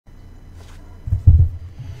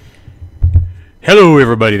Hello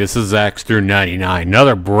everybody, this is Zaxter99,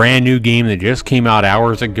 another brand new game that just came out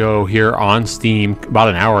hours ago here on Steam, about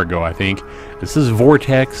an hour ago I think. This is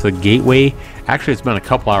Vortex, the gateway. Actually it's been a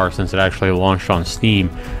couple hours since it actually launched on Steam.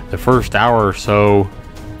 The first hour or so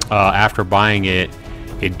after buying it,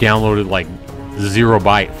 it downloaded like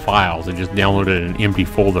 0-byte files. It just downloaded an empty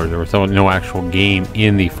folder. There was no actual game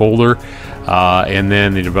in the folder. And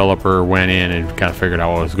then the developer went in and kind of figured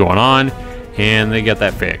out what was going on, and they got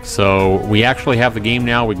that fixed. So we actually have the game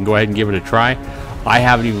now. We can go ahead and give it a try. I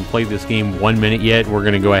haven't even played this game 1 minute yet. We're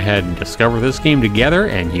going to go ahead and discover this game together,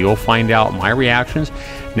 and you'll find out my reactions.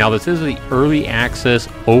 Now, this is the early access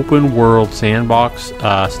open world sandbox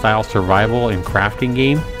style survival and crafting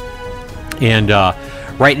game. And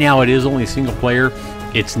right now it is only single player.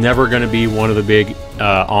 It's never going to be one of the big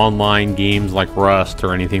online games like Rust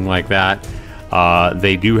or anything like that.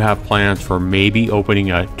 They do have plans for maybe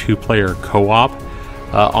opening a two-player co-op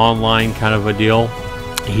online kind of a deal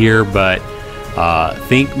here, but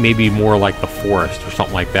think maybe more like The Forest or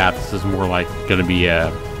something like that. This is more like going to be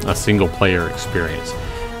a single-player experience.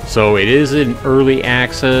 So it is in early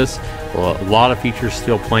access. A lot of features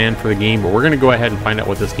still planned for the game, but we're going to go ahead and find out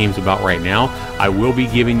what this game's about right now. I will be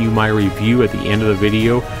giving you my review at the end of the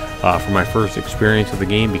video for my first experience of the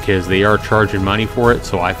game, because they are charging money for it,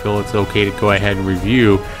 so I feel it's okay to go ahead and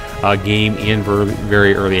review a game in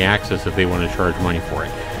very early access if they want to charge money for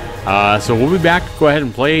it. So we'll be back to go ahead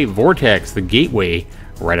and play Vortex, the gateway,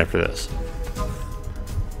 right after this.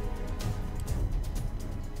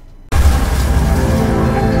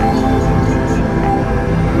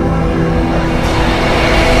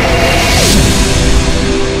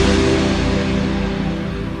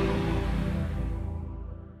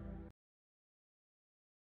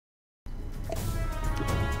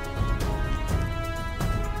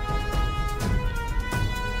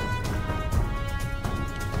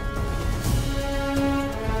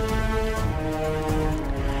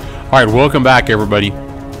 Alright, welcome back everybody.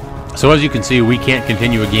 So as you can see, we can't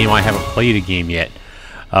continue a game. I haven't played a game yet.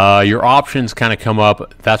 Your options kind of come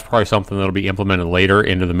up. That's probably something that'll be implemented later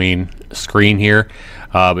into the main screen here.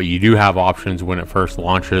 But you do have options when it first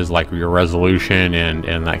launches, like your resolution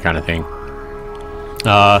and that kind of thing.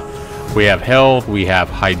 We have health, we have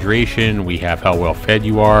hydration, we have how well fed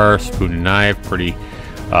you are, spoon and knife, pretty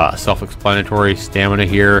self-explanatory. Stamina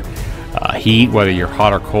here, heat, whether you're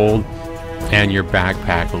hot or cold, and your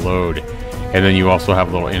backpack load. And then you also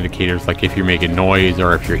have little indicators like if you're making noise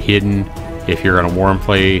or if you're hidden, if you're in a warm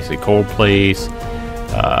place, a cold place.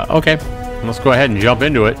 Okay, let's go ahead and jump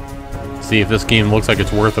into it. See if this game looks like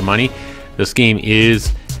it's worth the money. This game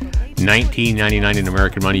is $19.99 in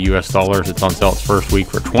American money, US dollars. It's on sale its first week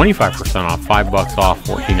for 25% off, $5 off,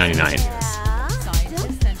 $14.99.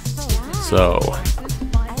 So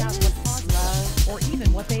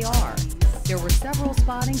there were several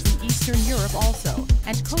spottings in Eastern Europe also,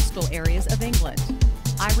 and coastal areas of England.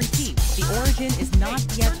 I repeat, the origin is not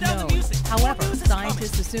yet known. However,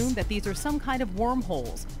 scientists assume that these are some kind of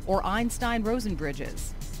wormholes, or Einstein-Rosen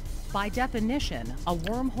bridges. By definition, a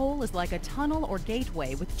wormhole is like a tunnel or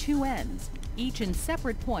gateway with two ends, each in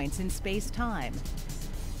separate points in space-time.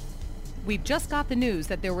 We've just got the news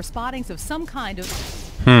that there were spottings of some kind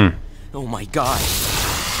of... Oh my god.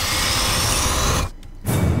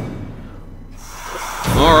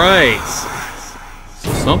 alright,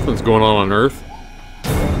 so something's going on Earth.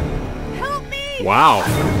 Help me! Wow.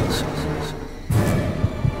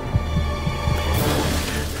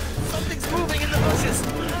 Something's moving in the bushes.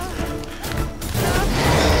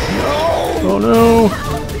 Oh no!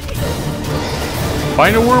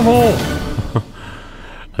 Find a wormhole!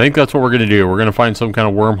 I think that's what we're going to do. We're going to find some kind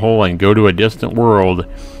of wormhole and go to a distant world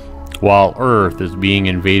while Earth is being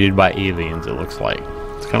invaded by aliens, it looks like.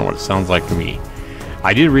 It's kind of what it sounds like to me.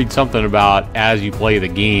 I did read something about as you play the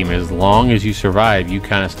game, as long as you survive, you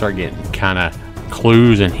kind of start getting kind of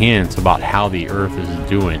clues and hints about how the Earth is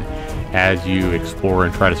doing as you explore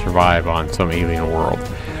and try to survive on some alien world.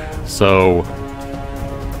 So,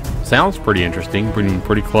 sounds pretty interesting,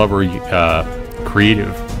 pretty clever,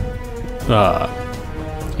 creative,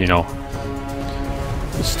 you know,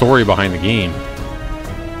 the story behind the game.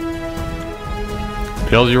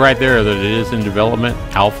 Tells you right there that it is in development,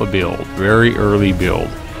 alpha build, very early build.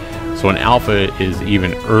 So an alpha is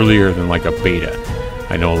even earlier than like a beta.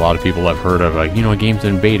 I know a lot of people have heard of like, you know, a game's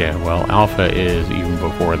in beta. Well, alpha is even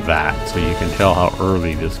before that, so you can tell how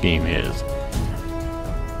early this game is.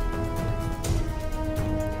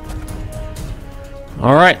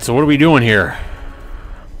 Alright, so what are we doing here?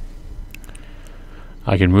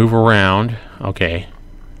 I can move around. Okay.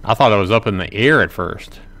 I thought I was up in the air at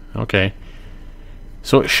first. Okay.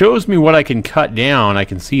 So it shows me what I can cut down. I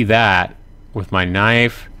can see that. with my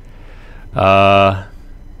knife.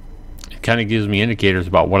 It kind of gives me indicators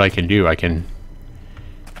about what I can do. I can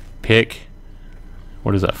pick,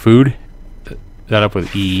 what is that, food? That up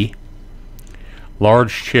with E.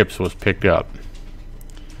 Large chips was picked up.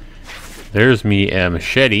 There's me a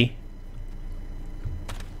machete.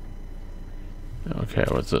 Okay,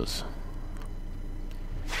 what's this?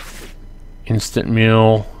 Instant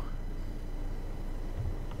meal.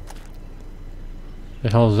 The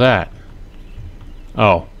hell is that?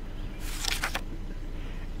 Oh.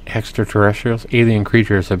 Extraterrestrials? Alien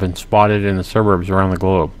creatures have been spotted in the suburbs around the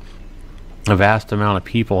globe. A vast amount of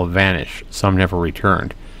people have vanished. Some never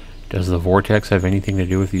returned. Does the Vortex have anything to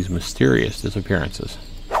do with these mysterious disappearances?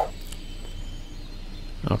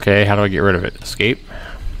 Okay, how do I get rid of it? Escape?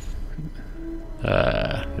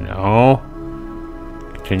 No.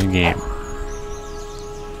 Continue game.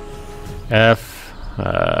 F.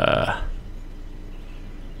 How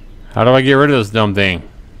do I get rid of this dumb thing?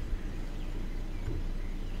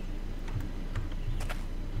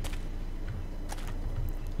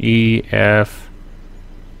 E, F.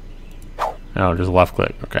 Oh, just left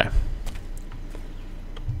click. Okay.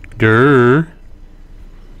 Durr.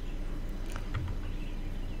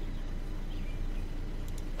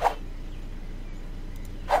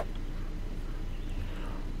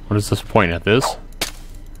 What is this point at this?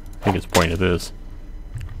 I think it's pointing at this.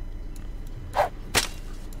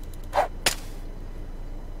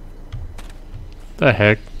 The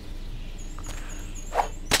heck?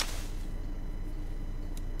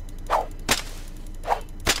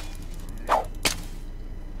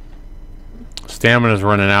 Stamina's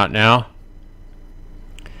running out now.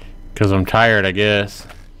 Because I'm tired, I guess.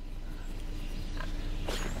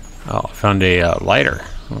 Oh, I found a lighter.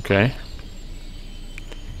 Okay.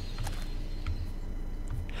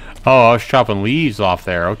 Oh, I was chopping leaves off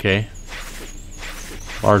there. Okay.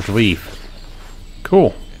 Large leaf.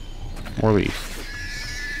 Cool. More leaves.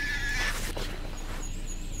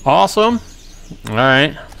 Awesome.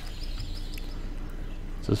 Alright.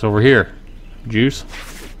 What's this over here? Juice?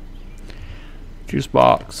 Juice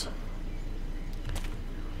box.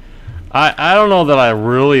 I don't know that I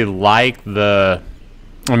really like the...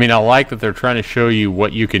 I mean, I like that they're trying to show you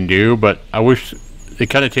what you can do, but I wish it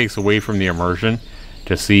kind of takes away from the immersion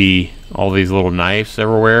to see all these little knives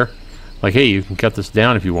everywhere. Like, hey, you can cut this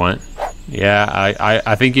down if you want. Yeah,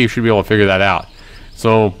 I think you should be able to figure that out.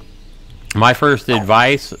 So, my first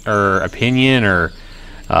advice or opinion or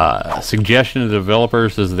suggestion to the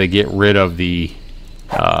developers is they get rid of the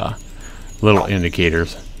little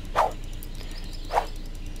indicators.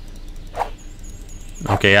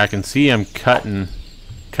 Okay, I can see I'm cutting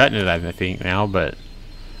it, I think, now, but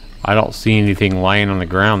I don't see anything lying on the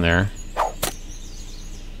ground there.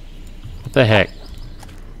 What the heck?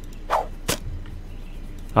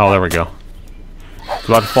 Oh, there we go. It's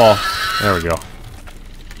about to fall. There we go.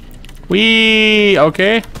 Whee!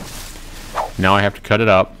 Okay. Now I have to cut it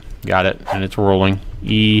up. Got it. And it's rolling.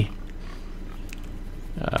 E.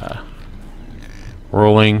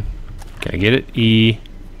 Rolling. Can I get it? E.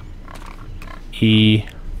 E.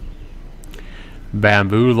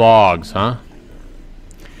 Bamboo logs, huh?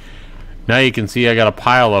 Now you can see I got a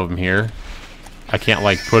pile of them here. I can't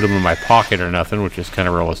like put them in my pocket or nothing, which is kind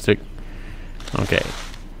of realistic. Okay.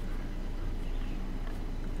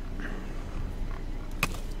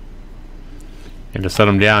 And to set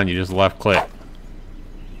them down, you just left click.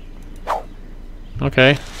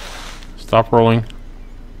 Okay. Stop rolling.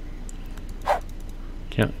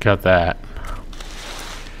 Can't cut that.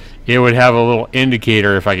 It would have a little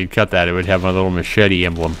indicator if I could cut that. It would have a little machete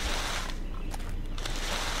emblem.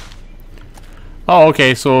 Oh,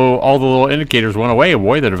 okay, so all the little indicators went away.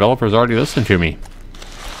 Boy, the developers already listened to me.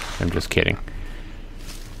 I'm just kidding.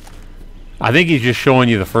 I think he's just showing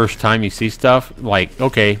you the first time you see stuff. Like,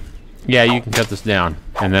 okay, yeah, you can cut this down.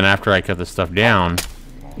 And then after I cut this stuff down,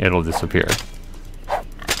 it'll disappear.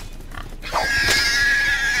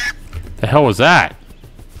 The hell was that?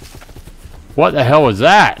 What the hell was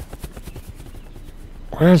that?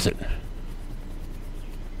 Where is it?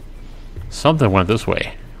 Something went this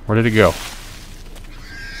way. Where did it go?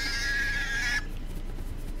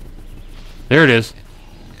 There it is.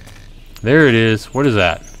 There it is. What is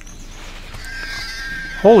that?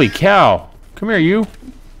 Holy cow. Come here, you.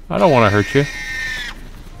 I don't want to hurt you.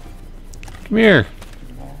 Come here.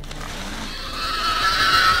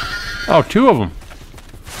 Oh, two of them.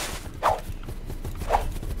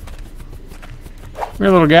 Come here,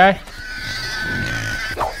 little guy.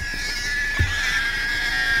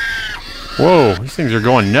 Whoa, these things are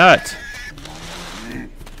going nuts.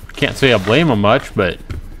 Can't say I blame them much, but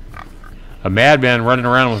a madman running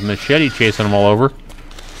around with a machete chasing them all over.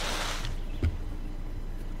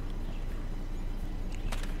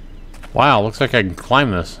 Wow, looks like I can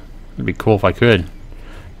climb this. It'd be cool if I could.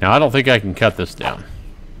 Now, I don't think I can cut this down.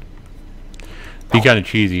 Be kind of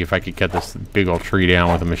cheesy if I could cut this big old tree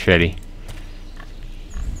down with a machete.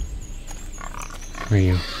 Where are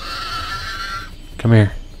you? Come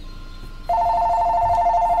here.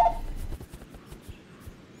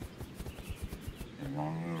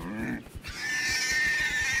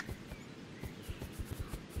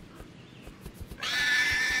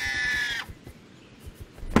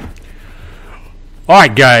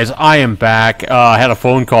 Alright guys, I am back. I had a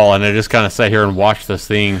phone call and I just kind of sat here and watched this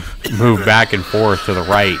thing move back and forth to the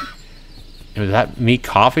right. Is that me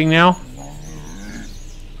coughing now?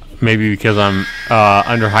 Maybe because I'm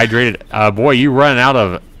underhydrated. Boy, you run out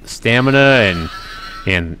of stamina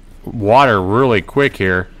and water really quick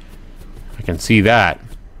here. I can see that.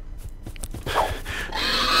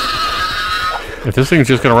 If this thing's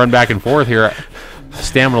just going to run back and forth here,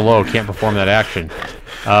 stamina low, can't perform that action.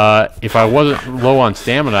 If I wasn't low on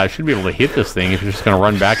stamina, I should be able to hit this thing if it's just going to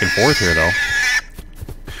run back and forth here, though.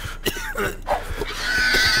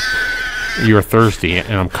 You're thirsty,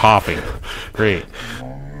 and I'm coughing. Great.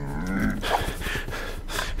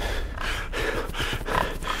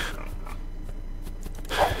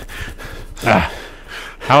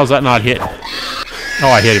 How is that not hit? Oh,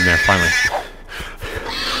 I hit him there, finally.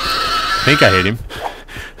 I think I hit him.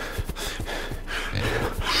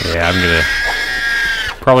 Yeah, I'm gonna...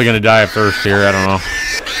 Probably gonna die of thirst here, I don't know.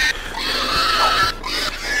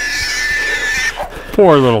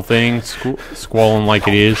 Poor little thing, squalling like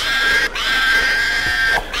it is.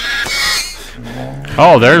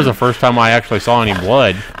 Oh, there's the first time I actually saw any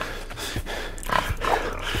blood.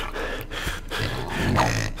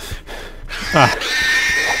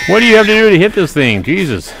 What do you have to do to hit this thing?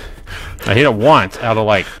 Jesus. I hit it once out of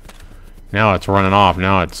like... Now it's running off.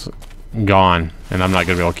 Now it's gone. And I'm not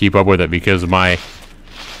going to be able to keep up with it because of my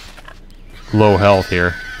low health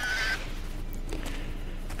here.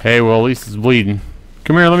 Hey, well, at least it's bleeding.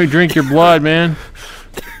 Come here, let me drink your blood, man.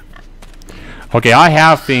 Okay, I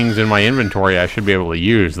have things in my inventory I should be able to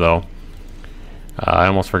use, though. I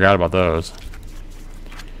almost forgot about those.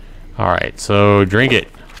 Alright, so drink it.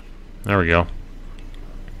 There we go.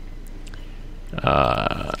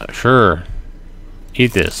 Sure.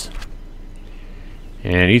 Eat this.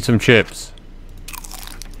 And eat some chips.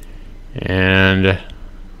 And...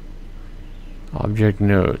 Object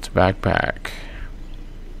notes, backpack.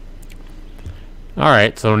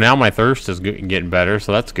 Alright, so now my thirst is getting better,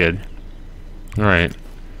 so that's good. Alright.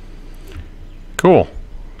 Cool.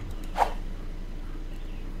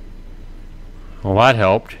 Well, that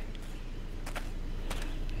helped.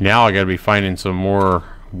 Now I gotta be finding some more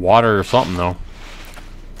water or something, though.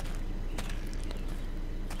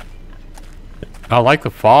 I like the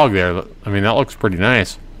fog there. I mean, that looks pretty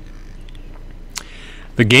nice.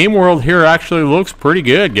 The game world here actually looks pretty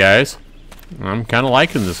good, guys. I'm kind of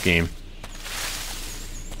liking this game.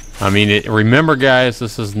 I mean, remember, guys,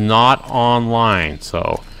 this is not online,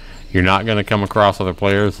 so you're not going to come across other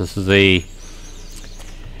players. This is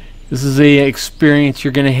a experience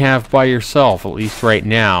you're going to have by yourself, at least right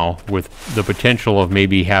now, with the potential of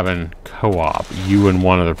maybe having co-op, you and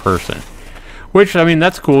one other person. Which, I mean,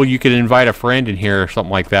 that's cool. You could invite a friend in here or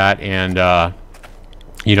something like that, and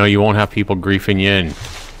you know, you won't have people griefing you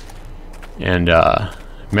and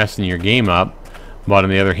messing your game up. But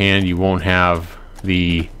on the other hand, you won't have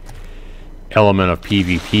the element of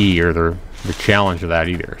PvP or the challenge of that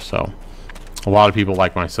either. So a lot of people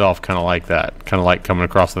like myself kind of like that, kind of like coming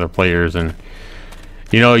across other players. And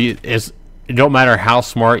you know, it don't matter how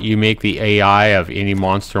smart you make the AI of any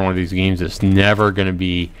monster in one of these games, it's never ever going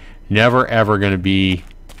to be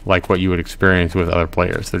like what you would experience with other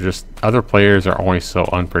players. They're just, other players are always so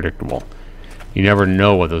unpredictable. You never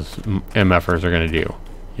know what those MFers are going to do,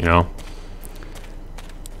 you know?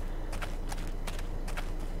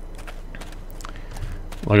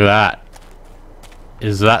 Look at that.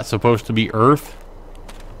 Is that supposed to be Earth?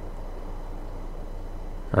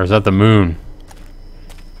 Or is that the moon?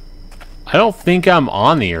 I don't think I'm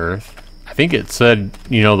on the Earth. I think it said,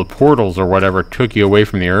 you know, the portals or whatever took you away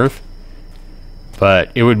from the Earth.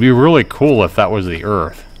 But it would be really cool if that was the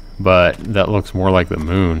Earth. But that looks more like the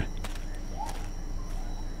moon.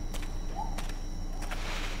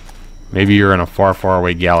 Maybe you're in a far, far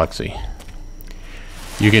away galaxy.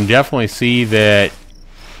 You can definitely see that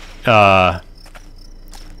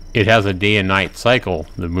it has a day and night cycle.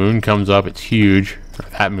 The moon comes up, it's huge. Or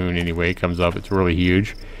that moon anyway comes up, it's really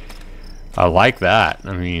huge. I like that.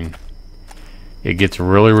 I mean, it gets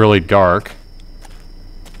really, really dark.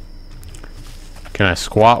 Can I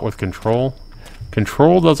squat with control?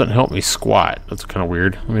 Control doesn't help me squat. That's kind of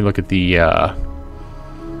weird. Let me look at the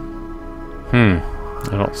I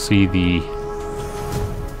don't see the...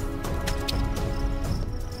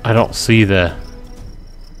 I don't see an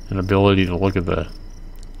ability to look at the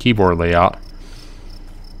keyboard layout.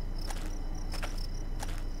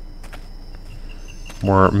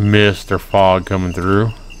 More mist or fog coming through.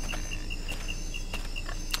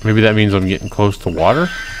 Maybe that means I'm getting close to water.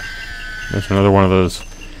 There's another one of those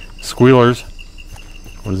squealers.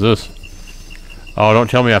 What is this? Oh, don't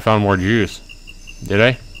tell me I found more juice. Did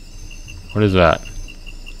I? What is that?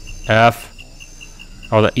 F.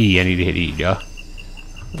 Oh, the E. I need to hit E, yeah.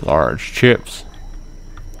 Large chips.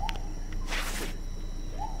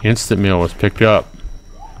 Instant meal was picked up.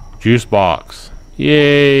 Juice box.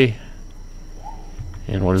 Yay.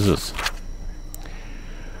 And what is this?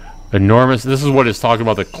 Enormous. This is what it's talking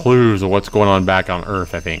about, the clues of what's going on back on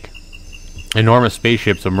Earth, I think. Enormous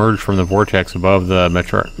spaceships emerged from the vortex above the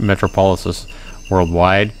metropolis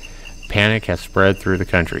worldwide. Panic has spread through the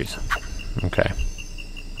countries. Okay.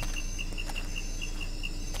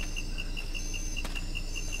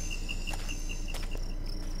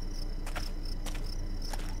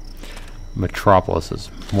 Metropolises.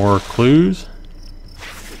 More clues.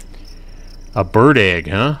 A bird egg,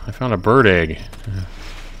 huh? I found a bird egg.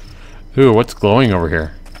 Ooh, what's glowing over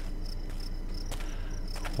here?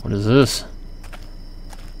 What is this?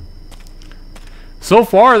 So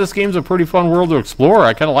far, this game's a pretty fun world to explore.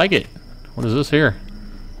 I kind of like it. What is this here?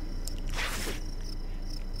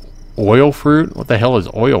 Oil fruit? What the hell is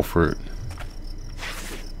oil fruit?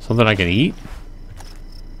 Something I can eat?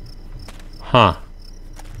 Huh.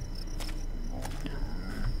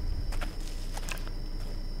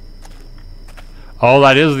 Oh,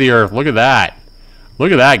 that is the Earth. Look at that.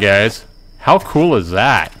 Look at that, guys. How cool is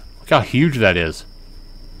that? Look how huge that is.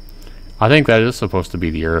 I think that is supposed to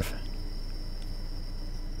be the Earth.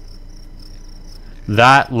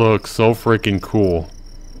 That looks so freaking cool.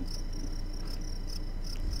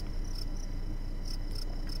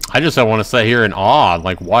 I want to sit here in awe and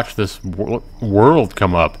like watch this world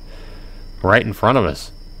come up right in front of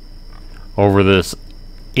us over this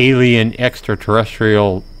alien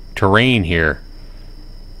extraterrestrial terrain here.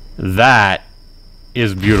 That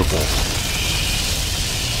is beautiful.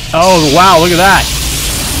 Oh, wow, look at that.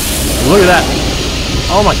 Look at that.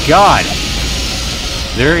 Oh my god.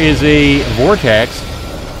 There is a vortex.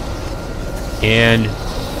 And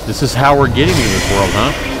this is how we're getting to this world,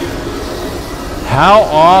 huh? How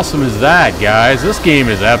awesome is that, guys? This game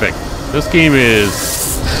is epic. This game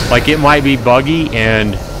is... like, it might be buggy,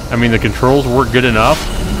 and... I mean, the controls work good enough.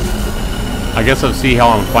 I guess I'll see how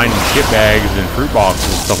I'm finding chip bags and fruit boxes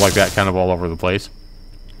and stuff like that kind of all over the place.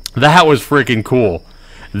 That was freaking cool.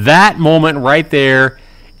 That moment right there,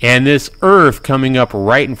 and this Earth coming up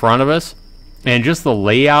right in front of us, and just the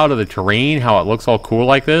layout of the terrain, how it looks all cool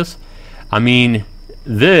like this. I mean,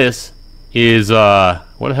 this is,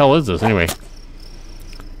 what the hell is this anyway?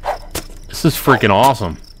 This is freaking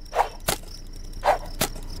awesome.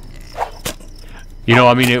 You know,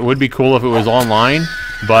 I mean, it would be cool if it was online,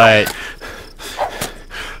 but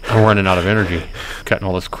I'm running out of energy cutting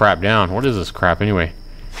all this crap down. What is this crap anyway?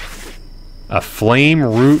 A flame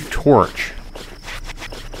root torch.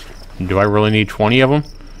 Do I really need 20 of them?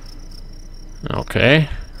 Okay.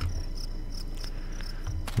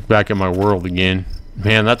 Look back at my world again.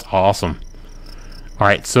 Man, that's awesome.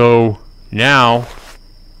 Alright, so now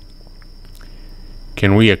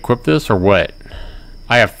can we equip this or what?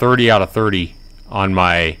 I have 30 out of 30 on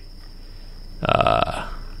my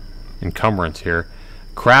encumbrance here.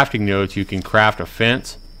 Crafting notes, you can craft a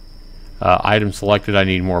fence. Item selected, I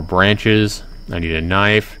need more branches. I need a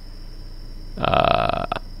knife.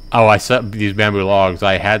 Oh, I set these bamboo logs.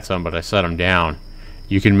 I had some, but I set them down.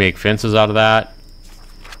 You can make fences out of that.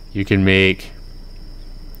 You can make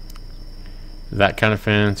that kind of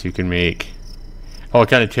fence. You can make... oh, it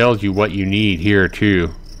kind of tells you what you need here,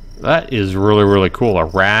 too. That is really, really cool. A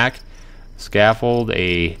rack, scaffold,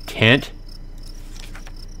 a tent,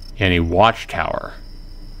 and a watchtower.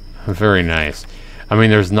 Very nice. I mean,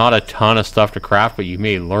 there's not a ton of stuff to craft, but you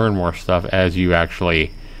may learn more stuff as you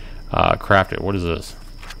actually craft it. What is this?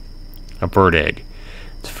 A bird egg.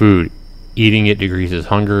 It's food. Eating it decreases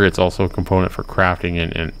hunger. It's also a component for crafting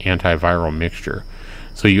an antiviral mixture.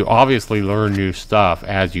 So you obviously learn new stuff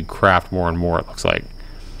as you craft more and more, it looks like.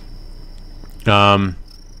 I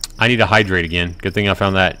need to hydrate again. Good thing I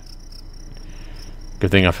found that.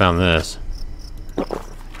 Good thing I found this.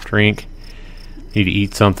 Drink. Need to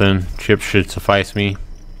eat something. Chips should suffice me.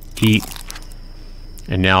 Eat.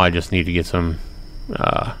 And now I just need to get some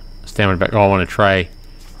stamina back. Oh, I want to try...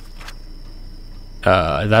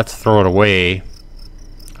 that's throw it away.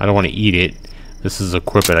 I don't want to eat it. This is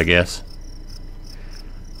equip it, I guess.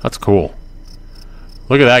 That's cool.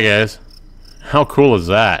 Look at that, guys. How cool is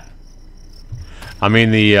that? I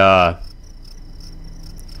mean, the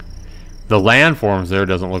landforms there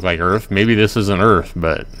doesn't look like Earth. Maybe this isn't Earth,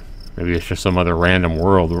 but maybe it's just some other random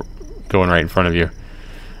world going right in front of you.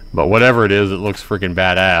 But whatever it is, it looks freaking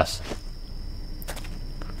badass.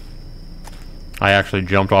 I actually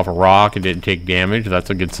jumped off a rock and didn't take damage. That's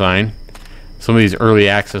a good sign. Some of these early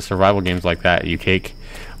access survival games like that, you take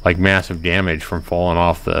like massive damage from falling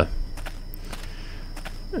off the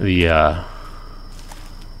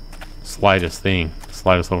slightest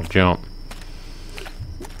little jump.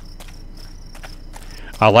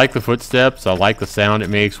 I like the footsteps. I like the sound it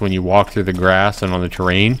makes when you walk through the grass and on the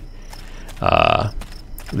terrain.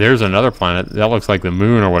 There's another planet that looks like the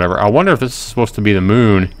moon or whatever. I wonder if this is supposed to be the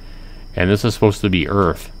moon and this is supposed to be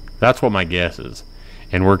Earth. That's what my guess is,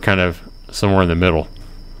 and we're kind of somewhere in the middle.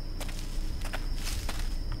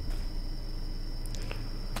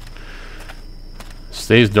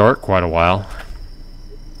 Stays dark quite a while.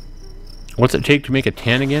 What's it take to make a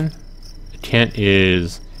tent again? A tent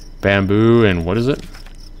is bamboo and what is it?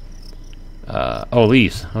 Oh,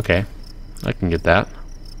 leaves. Okay, I can get that.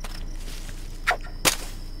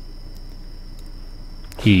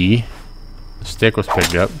 Key. The stick was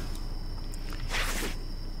picked up.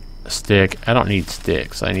 A stick. I don't need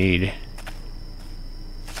sticks. I need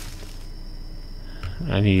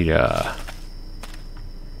man,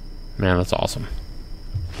 that's awesome.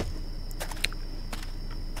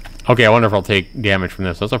 Okay, I wonder if I'll take damage from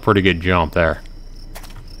this. That's a pretty good jump there.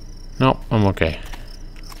 Nope, I'm okay.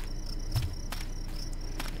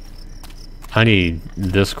 I need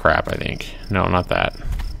this crap, I think. No, not that.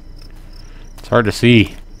 It's hard to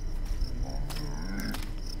see.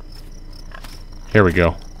 Here we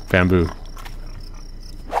go. Bamboo.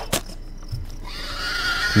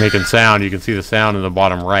 Making sound. You can see the sound in the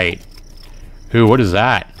bottom right. Ooh, what is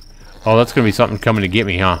that? Oh, that's going to be something coming to get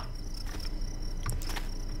me, huh?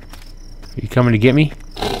 Are you coming to get me?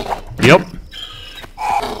 Yep.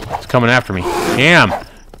 It's coming after me. Damn.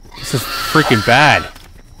 This is freaking bad.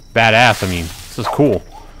 Badass, I mean. This is cool.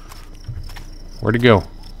 Where'd it go?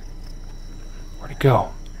 Where'd it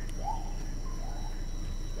go?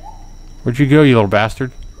 Where'd you go, you little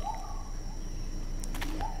bastard?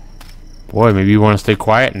 Boy, maybe you want to stay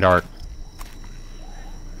quiet and dark.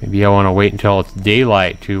 Maybe I want to wait until it's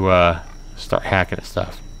daylight to start hacking at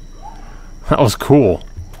stuff. That was cool.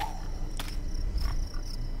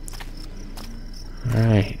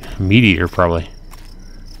 Alright, meat eater probably.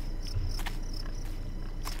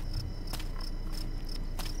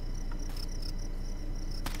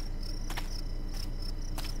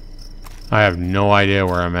 I have no idea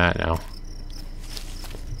where I'm at now.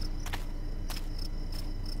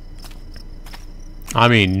 I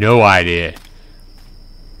mean, no idea.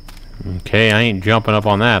 Okay, I ain't jumping up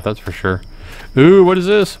on that, that's for sure. Ooh, what is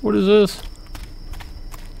this? What is this?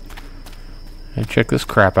 Hey, check this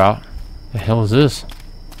crap out. The hell is this?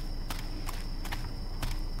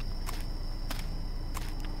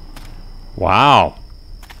 Wow.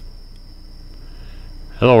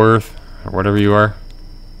 Hello, Earth, or whatever you are.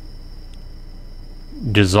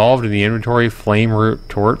 Dissolved in the inventory, flame root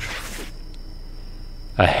torch.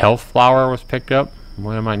 A health flower was picked up.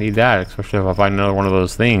 Well, I might need that, especially if I find another one of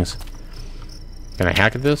those things. Can I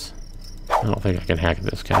hack at this? I don't think I can hack at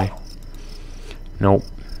this, can I? Nope.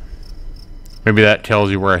 Maybe that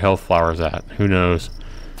tells you where a health flower is at. Who knows?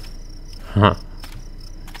 Huh.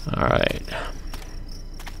 Alright.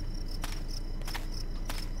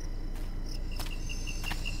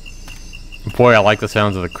 Boy, I like the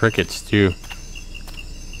sounds of the crickets, too.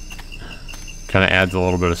 Kind of adds a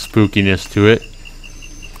little bit of spookiness to it.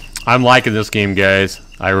 I'm liking this game, guys.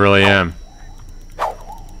 I really am.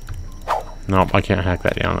 Nope, I can't hack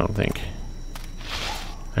that down, I don't think.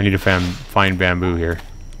 I need to find bamboo here.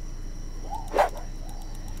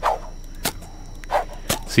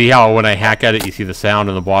 See how when I hack at it, you see the sound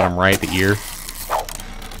in the bottom right, the ear?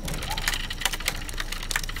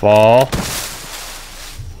 Fall.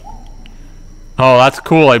 Oh, that's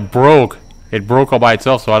cool. It broke. It broke all by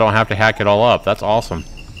itself, so I don't have to hack it all up. That's awesome.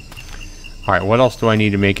 Alright, what else do I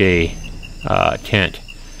need to make a tent?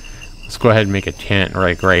 Let's go ahead and make a tent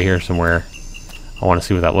right here somewhere. I want to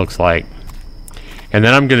see what that looks like. And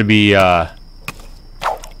then I'm going to be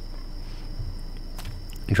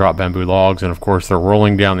drop bamboo logs, and of course they're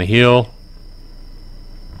rolling down the hill.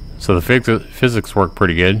 So the physics work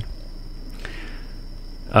pretty good.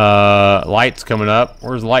 Light's coming up.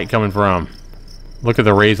 Where's the light coming from? Look at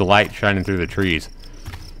the rays of light shining through the trees.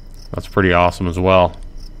 That's pretty awesome as well.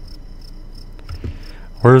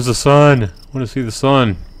 Where's the sun? I want to see the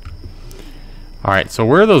sun. Alright, so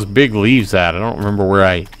where are those big leaves at? I don't remember where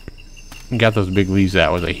I got those big leaves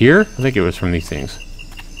at? Was it here? I think it was from these things.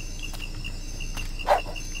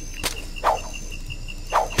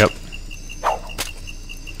 Yep.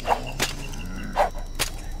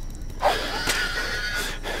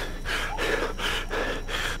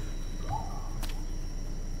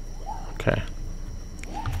 Okay.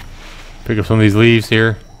 Pick up some of these leaves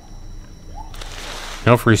here.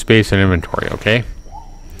 No free space in inventory, okay?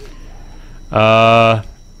 Oh,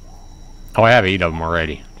 I have 8 of them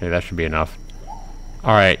already. Okay, that should be enough.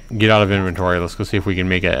 Alright, get out of inventory. Let's go see if we can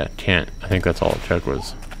make a tent. I think that's all it took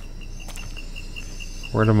was...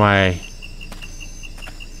 Where do my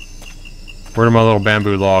little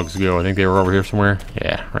bamboo logs go? I think they were over here somewhere.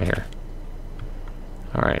 Yeah, right here.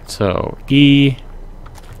 Alright, so E.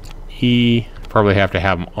 Probably have to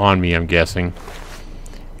have them on me, I'm guessing.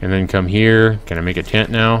 And then come here. Can I make a tent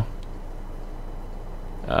now?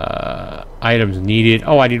 Items needed.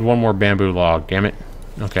 Oh, I need one more bamboo log. Damn it.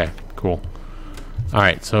 Okay, cool.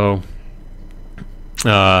 Alright, so...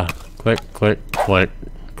 click, click, click.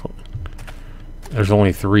 There's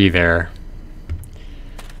only 3 there.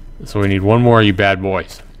 So we need one more of you bad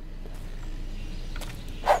boys.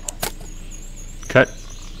 Cut.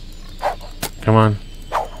 Come on.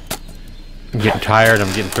 I'm getting tired.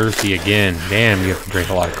 I'm getting thirsty again. Damn, you have to drink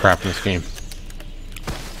a lot of crap in this game.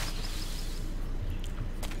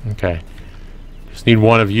 Okay. Just need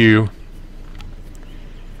one of you.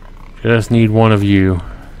 Just need one of you.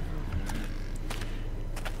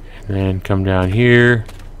 And then come down here.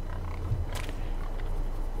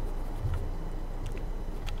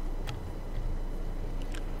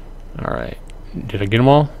 Alright. Did I get them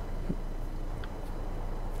all?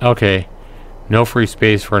 Okay. No free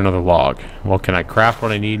space for another log. Well, can I craft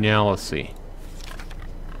what I need now? Let's see.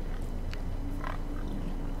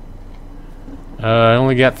 I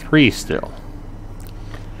only got 3 still.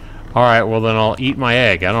 Alright, well then I'll eat my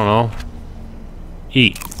egg. I don't know.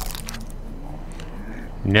 Eat.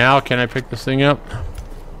 Now can I pick this thing up?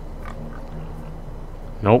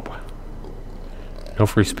 Nope. No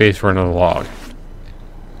free space for another log.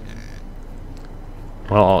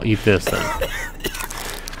 Well, I'll eat this then.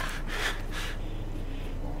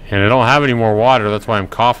 And I don't have any more water, that's why I'm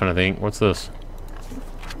coughing, I think. What's this?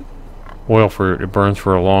 Oil fruit. It burns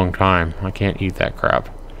for a long time. I can't eat that crap.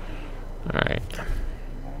 Alright.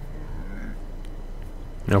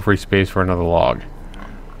 No free space for another log.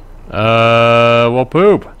 Well,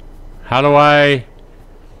 poop. How do I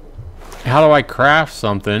craft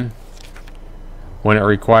something when it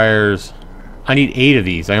requires... I need 8 of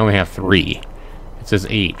these. I only have 3. It says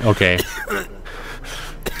 8. Okay.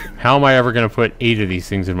 How am I ever going to put 8 of these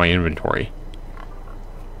things in my inventory?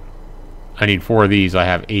 I need 4 of these. I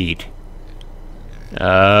have 8.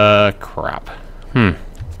 Crap.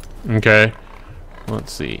 Okay.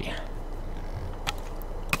 Let's see.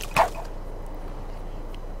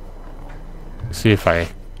 See if I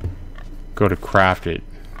go to craft it.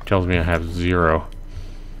 It tells me I have 0.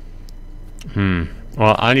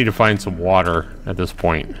 Well, I need to find some water at this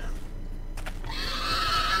point.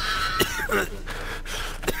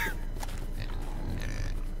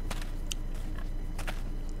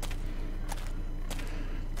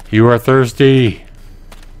 You are thirsty.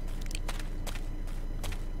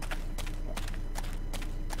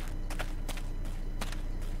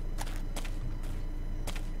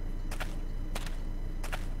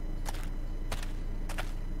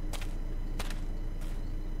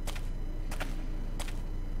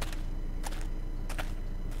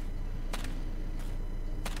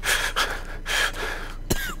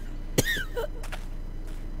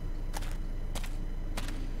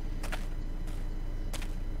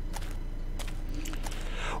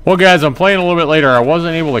 Well, guys, I'm playing a little bit later. I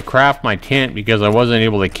wasn't able to craft my tent because I wasn't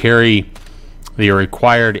able to carry the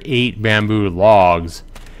required 8 bamboo logs.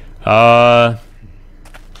 And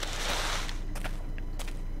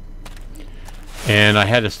I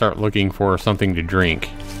had to start looking for something to drink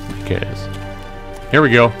because... Here we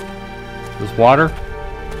go. This water.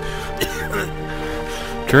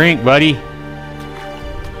 Drink, buddy.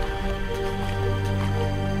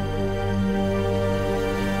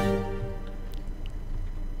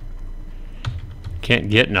 Can't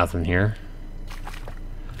get nothing here.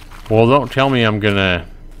 Well, don't tell me I'm gonna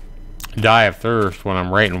die of thirst when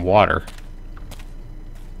I'm right in water.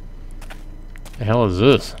 The hell is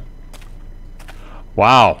this?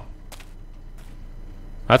 Wow.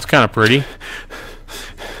 That's kind of pretty.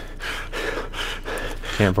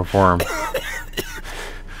 Can't perform.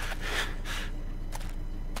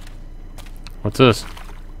 What's this?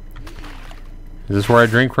 Is this where I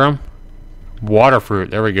drink from? Water fruit.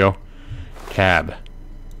 There we go. Tab.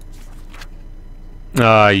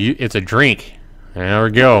 It's a drink. There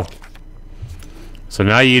we go. So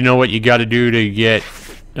now you know what you got to do to get,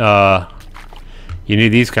 you need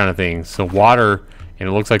these kind of things. So water, and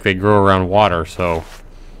it looks like they grow around water, so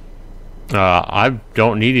I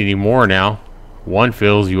don't need any more now. One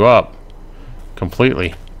fills you up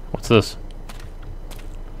completely. What's this?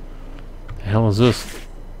 The hell is this?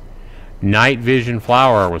 Night vision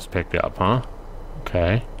flower was picked up, huh?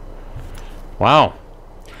 Okay. Wow.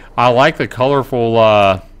 I like the colorful,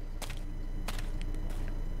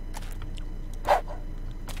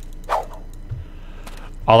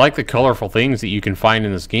 I like the colorful things that you can find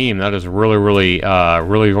in this game. That is really,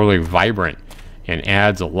 really vibrant and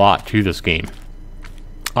adds a lot to this game.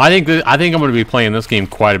 I think I'm going to be playing this game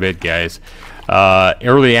quite a bit, guys.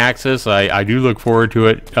 Early access, I do look forward to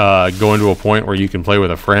it going to a point where you can play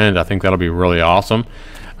with a friend. I think that'll be really awesome.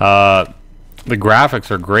 The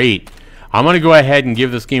graphics are great. I'm going to go ahead and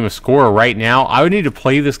give this game a score right now. I would need to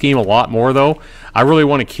play this game a lot more, though. I really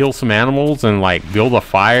want to kill some animals and like build a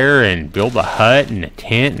fire and build a hut and a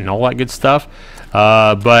tent and all that good stuff.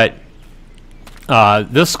 But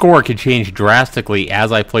this score could change drastically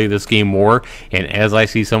as I play this game more and as I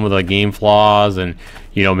see some of the game flaws and,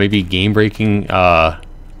 you know, maybe game-breaking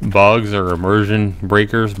bugs or immersion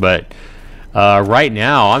breakers. But right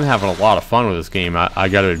now, I'm having a lot of fun with this game. I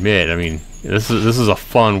got to admit. I mean, this is a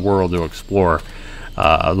fun world to explore.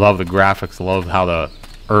 I love the graphics. I love how the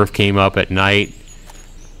Earth came up at night.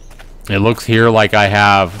 It looks here like I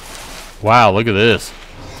have... Wow, look at this.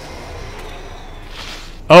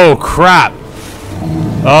 Oh, crap.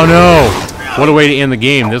 Oh, no. What a way to end the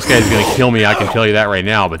game. This guy's going to kill me, I can tell you that right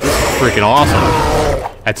now. But this is freaking awesome.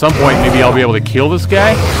 At some point, maybe I'll be able to kill this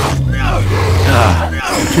guy.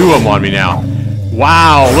 Two of them on me now.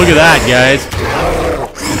 Wow, look at that, guys.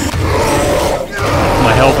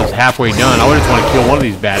 My health is halfway done. I just want to kill one of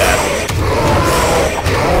these badasses.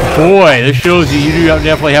 Boy, this shows you do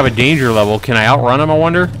definitely have a danger level. Can I outrun them, I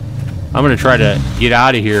wonder? I'm going to try to get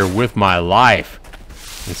out of here with my life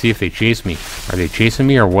and see if they chase me. Are they chasing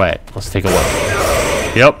me or what? Let's take a look.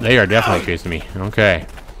 Yep, they are definitely chasing me. Okay.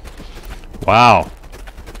 Wow.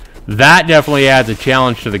 That definitely adds a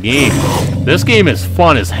challenge to the game. This game is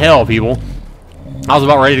fun as hell, people. I was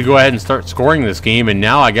about ready to go ahead and start scoring this game, and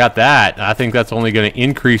now I got that. I think that's only going to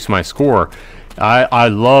increase my score. I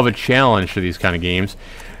love a challenge to these kind of games.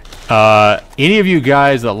 Any of you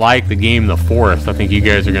guys that like the game The Forest, I think you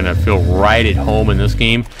guys are going to feel right at home in this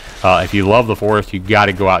game. If you love The Forest, you got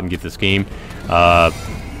to go out and get this game.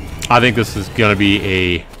 I think this is going to be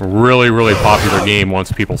a really popular game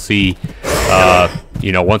once people see,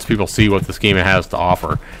 once people see what this game has to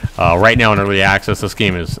offer. Right now in early access, this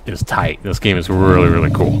game is tight. This game is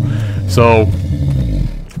really cool. So,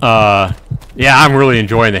 yeah, I'm really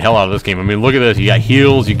enjoying the hell out of this game. I mean, look at this. You got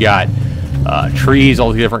hills, you got trees,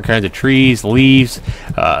 all the different kinds of trees, leaves,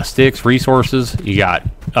 sticks, resources. You got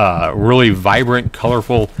really vibrant,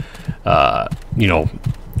 colorful,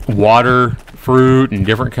 water, fruit, and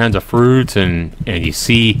different kinds of fruits, and you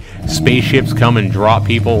see spaceships come and drop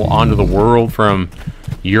people onto the world from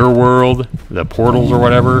your world, the portals or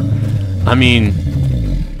whatever. I mean,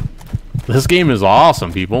 this game is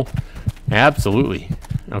awesome, people. Absolutely.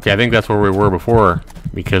 Okay, I think that's where we were before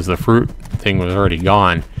because the fruit thing was already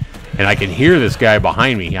gone. And I can hear this guy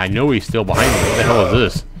behind me. I know he's still behind me. What the hell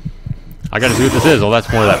is this? I gotta see what this is. Oh,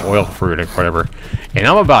 that's more of that oil fruit or whatever. And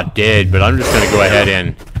I'm about dead, but I'm just gonna go ahead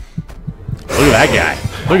and... Look at that guy.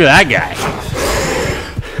 Look at that guy.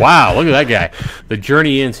 Wow, look at that guy. The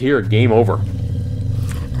journey ends here. Game over.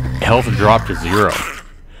 Health dropped to 0.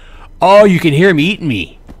 Oh, you can hear him eating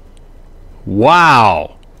me.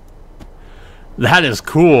 Wow. That is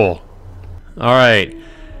cool. Alright.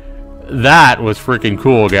 That was freaking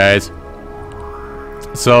cool, guys.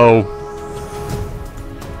 So,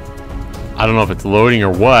 I don't know if it's loading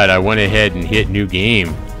or what. I went ahead and hit new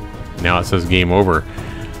game. Now it says game over.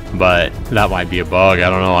 But that might be a bug. I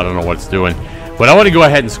don't know what it's doing. But I want to go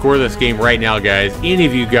ahead and score this game right now, guys. Any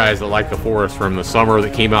of you guys that like The Forest from the summer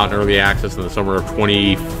that came out in early access in the summer of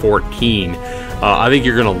 2014, I think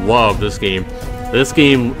you're going to love this game. This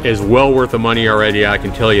game is well worth the money already, I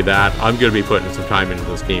can tell you that. I'm going to be putting some time into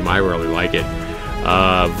this game. I really like it.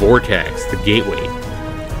 Vortex, the Gateway.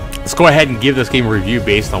 Let's go ahead and give this game a review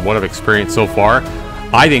based on what I've experienced so far.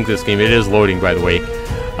 I think this game, it is loading, by the way.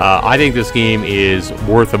 I think this game is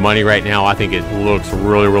worth the money right now. I think it looks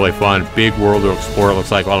really fun. Big world to explore, it looks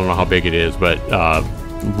like. Well, I don't know how big it is, but a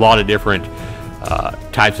lot of different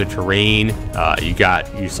types of terrain.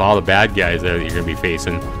 You saw the bad guys there that you're going to be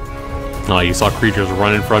facing. You saw creatures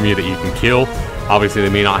running from you that you can kill. Obviously, they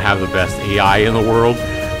may not have the best AI in the world,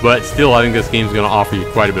 but still, I think this game is going to offer you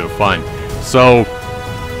quite a bit of fun. So,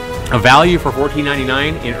 A value for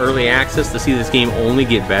 $14.99 in early access to see this game only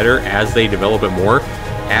get better as they develop it more.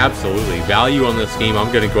 Absolutely. Value on this game,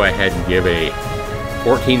 I'm going to go ahead and give a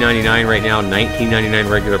 $14.99 right now, $19.99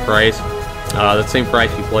 regular price. The same price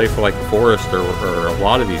you play for like the Forest or a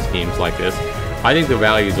lot of these games like this. I think the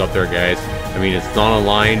value is up there, guys. I mean, it's not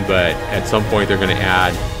online, but at some point they're going to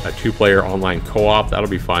add a 2-player online co-op. That'll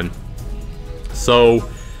be fun. So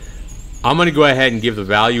I'm going to go ahead and give the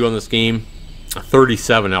value on this game a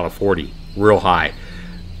 37 out of 40. Real high.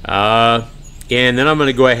 And then I'm going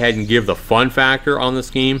to go ahead and give the fun factor on this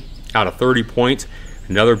game out of 30 points.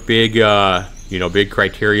 Another big, big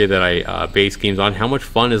criteria that I base games on. How much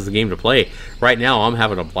fun is the game to play? Right now, I'm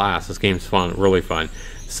having a blast. This game's fun, really fun.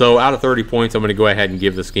 So out of 30 points, I'm going to go ahead and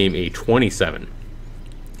give this game a 27.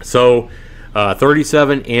 So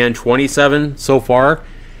 37 and 27 so far.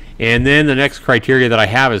 And then the next criteria that I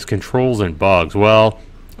have is controls and bugs. Well,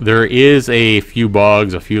 there is a few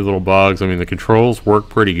bugs, a few little bugs. I mean, the controls work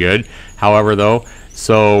pretty good. However, though,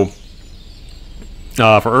 so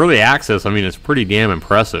for early access, I mean, it's pretty damn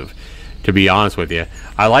impressive, to be honest with you.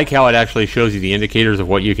 I like how it actually shows you the indicators of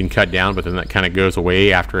what you can cut down, but then that kind of goes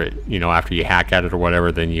away after it, after you hack at it or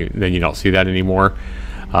whatever. Then you don't see that anymore.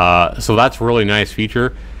 So that's a really nice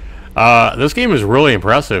feature. This game is really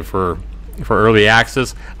impressive for early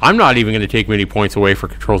access. I'm not even going to take many points away for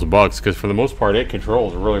controls and bugs because for the most part it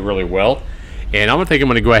controls really, really well. And I'm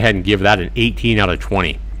going to go ahead and give that an 18 out of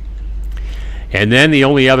 20. And then the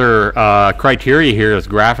only other criteria here is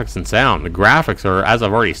graphics and sound. The graphics are, as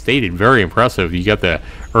I've already stated, very impressive. You got the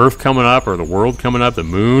Earth coming up, or the world coming up, the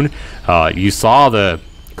moon. You saw the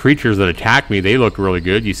creatures that attacked me. They looked really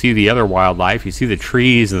good. You see the other wildlife. You see the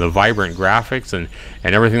trees and the vibrant graphics and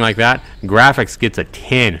everything like that. Graphics gets a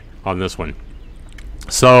 10 on this one.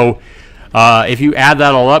 So if you add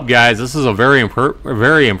that all up, guys, this is a very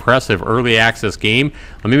impressive early access game.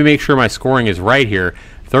 Let me make sure my scoring is right here.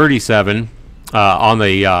 37 on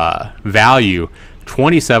the value,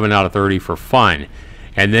 27 out of 30 for fun,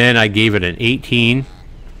 and then I gave it an 18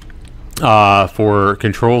 for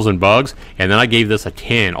controls and bugs, and then I gave this a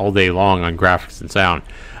 10 all day long on graphics and sound.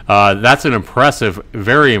 That's an impressive,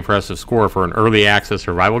 very impressive score for an early access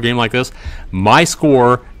survival game like this. My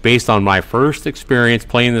score, based on my first experience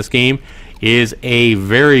playing this game, is a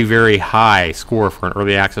very, very high score for an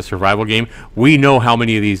early access survival game. We know how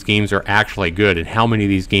many of these games are actually good and how many of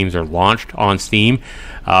these games are launched on Steam.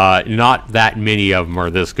 Not that many of them are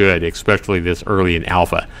this good, especially this early in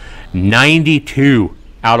alpha. 92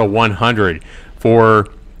 out of 100 for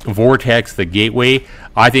Vortex, the Gateway.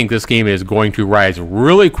 I think this game is going to rise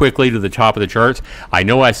really quickly to the top of the charts. I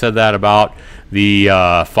know I said that about the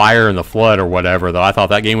Fire and the Flood or whatever, though I thought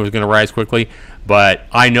that game was going to rise quickly, but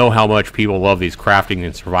I know how much people love these crafting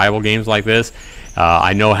and survival games like this.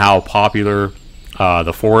 I know how popular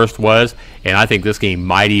the Forest was, and I think this game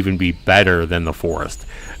might even be better than the Forest.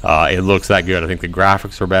 It looks that good. I think the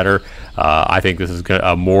graphics are better. I think this is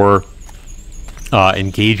a more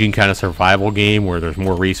engaging kind of survival game where there's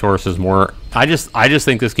more resources, more. I just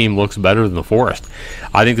think this game looks better than the Forest.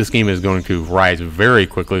 I think this game is going to rise very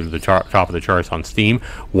quickly to the top of the charts on Steam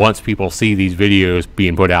once people see these videos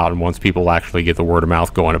being put out and once people actually get the word of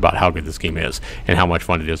mouth going about how good this game is and how much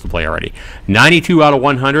fun it is to play already. 92 out of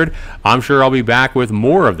 100. I'm sure I'll be back with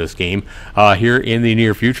more of this game here in the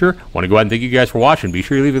near future. Want to go ahead and thank you guys for watching. Be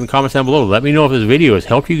sure you leave in the comments down below. Let me know if this video has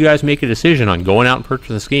helped you guys make a decision on going out and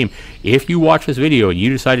purchasing this game. If you watch this video and you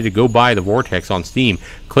decided to go buy the Vortex on Steam,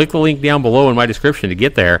 click the link down below in my description to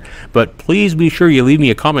get there. But please be sure you leave me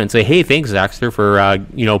a comment and say, hey, thanks, Zaxter, for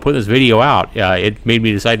putting this video out. It made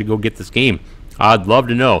me decide to go get this game. I'd love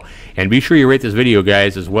to know. And be sure you rate this video,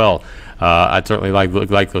 guys, as well. I'd certainly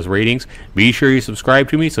like those ratings. Be sure you subscribe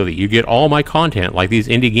to me so that you get all my content, like these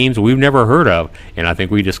indie games we've never heard of. And I think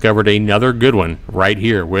we discovered another good one right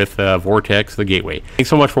here with Vortex, the Gateway. Thanks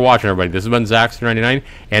so much for watching, everybody. This has been Zaxter99.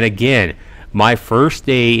 And again, my first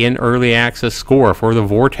day in early access score for the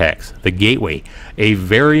Vortex, the Gateway, a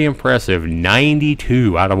very impressive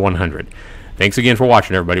 92 out of 100. Thanks again for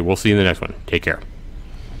watching, everybody. We'll see you in the next one. Take care.